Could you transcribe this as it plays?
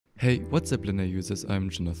Hey, what's up Blender users, I'm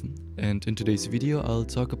Jonathan, and in today's video I'll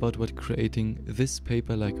talk about what creating this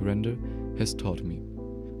paper-like render has taught me.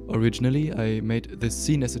 Originally I made this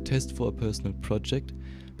scene as a test for a personal project,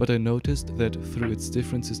 but I noticed that through its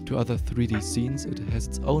differences to other 3D scenes it has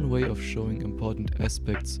its own way of showing important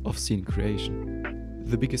aspects of scene creation.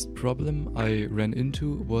 The biggest problem I ran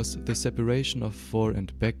into was the separation of fore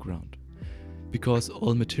and background. Because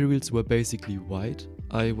all materials were basically white,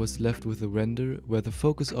 I was left with a render where the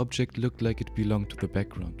focus object looked like it belonged to the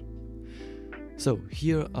background. So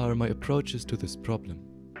here are my approaches to this problem.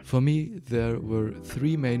 For me, there were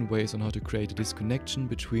three main ways on how to create a disconnection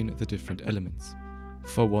between the different elements.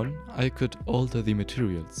 For one, I could alter the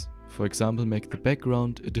materials, for example make the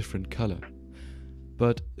background a different color.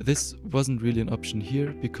 But this wasn't really an option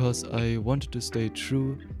here because I wanted to stay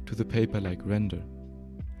true to the paper-like render.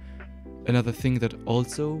 Another thing that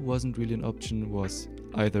also wasn't really an option was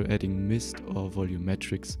either adding mist or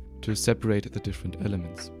volumetrics to separate the different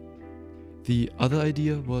elements. The other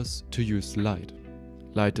idea was to use light.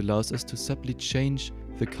 Light allows us to subtly change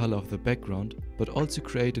the color of the background, but also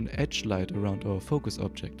create an edge light around our focus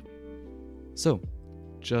object. So,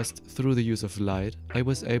 just through the use of light, I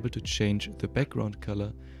was able to change the background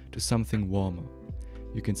color to something warmer.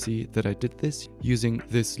 You can see that I did this using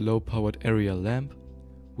this low-powered area lamp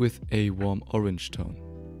with a warm orange tone.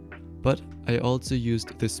 But I also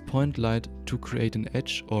used this point light to create an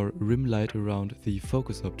edge or rim light around the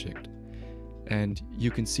focus object. And you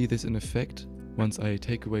can see this in effect once I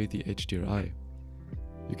take away the HDRI.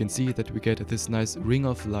 You can see that we get this nice ring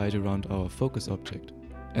of light around our focus object.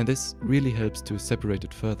 And this really helps to separate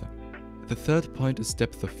it further. The third point is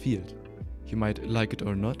depth of field. You might like it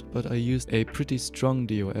or not, but I used a pretty strong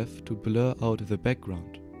DOF to blur out the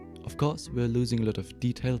background. Of course, we're losing a lot of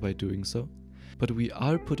detail by doing so, but we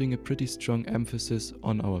are putting a pretty strong emphasis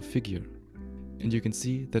on our figure. And you can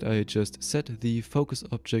see that I just set the focus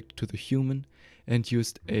object to the human and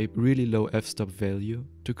used a really low f-stop value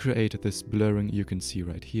to create this blurring you can see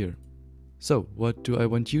right here. So, what do I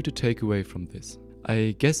want you to take away from this?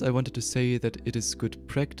 I guess I wanted to say that it is good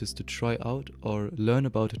practice to try out or learn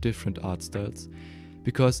about different art styles,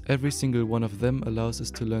 because every single one of them allows us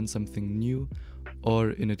to learn something new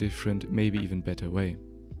or in a different, maybe even better way.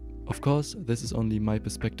 Of course, this is only my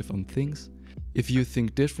perspective on things. If you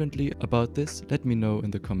think differently about this, let me know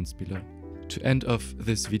in the comments below. To end off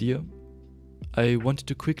this video, I wanted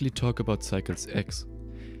to quickly talk about Cycles X.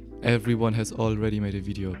 Everyone has already made a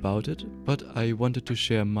video about it, but I wanted to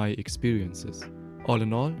share my experiences. All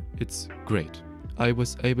in all, it's great. I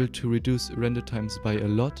was able to reduce render times by a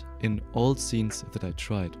lot in all scenes that I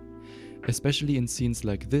tried. Especially in scenes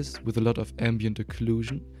like this with a lot of ambient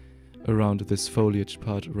occlusion around this foliage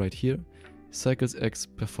part right here, Cycles X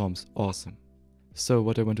performs awesome. So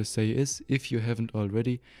what I want to say is, if you haven't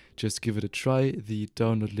already, just give it a try, the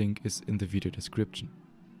download link is in the video description.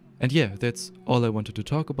 And yeah, that's all I wanted to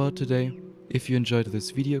talk about today. If you enjoyed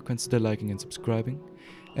this video, consider liking and subscribing,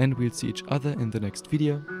 and we'll see each other in the next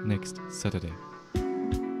video next Saturday.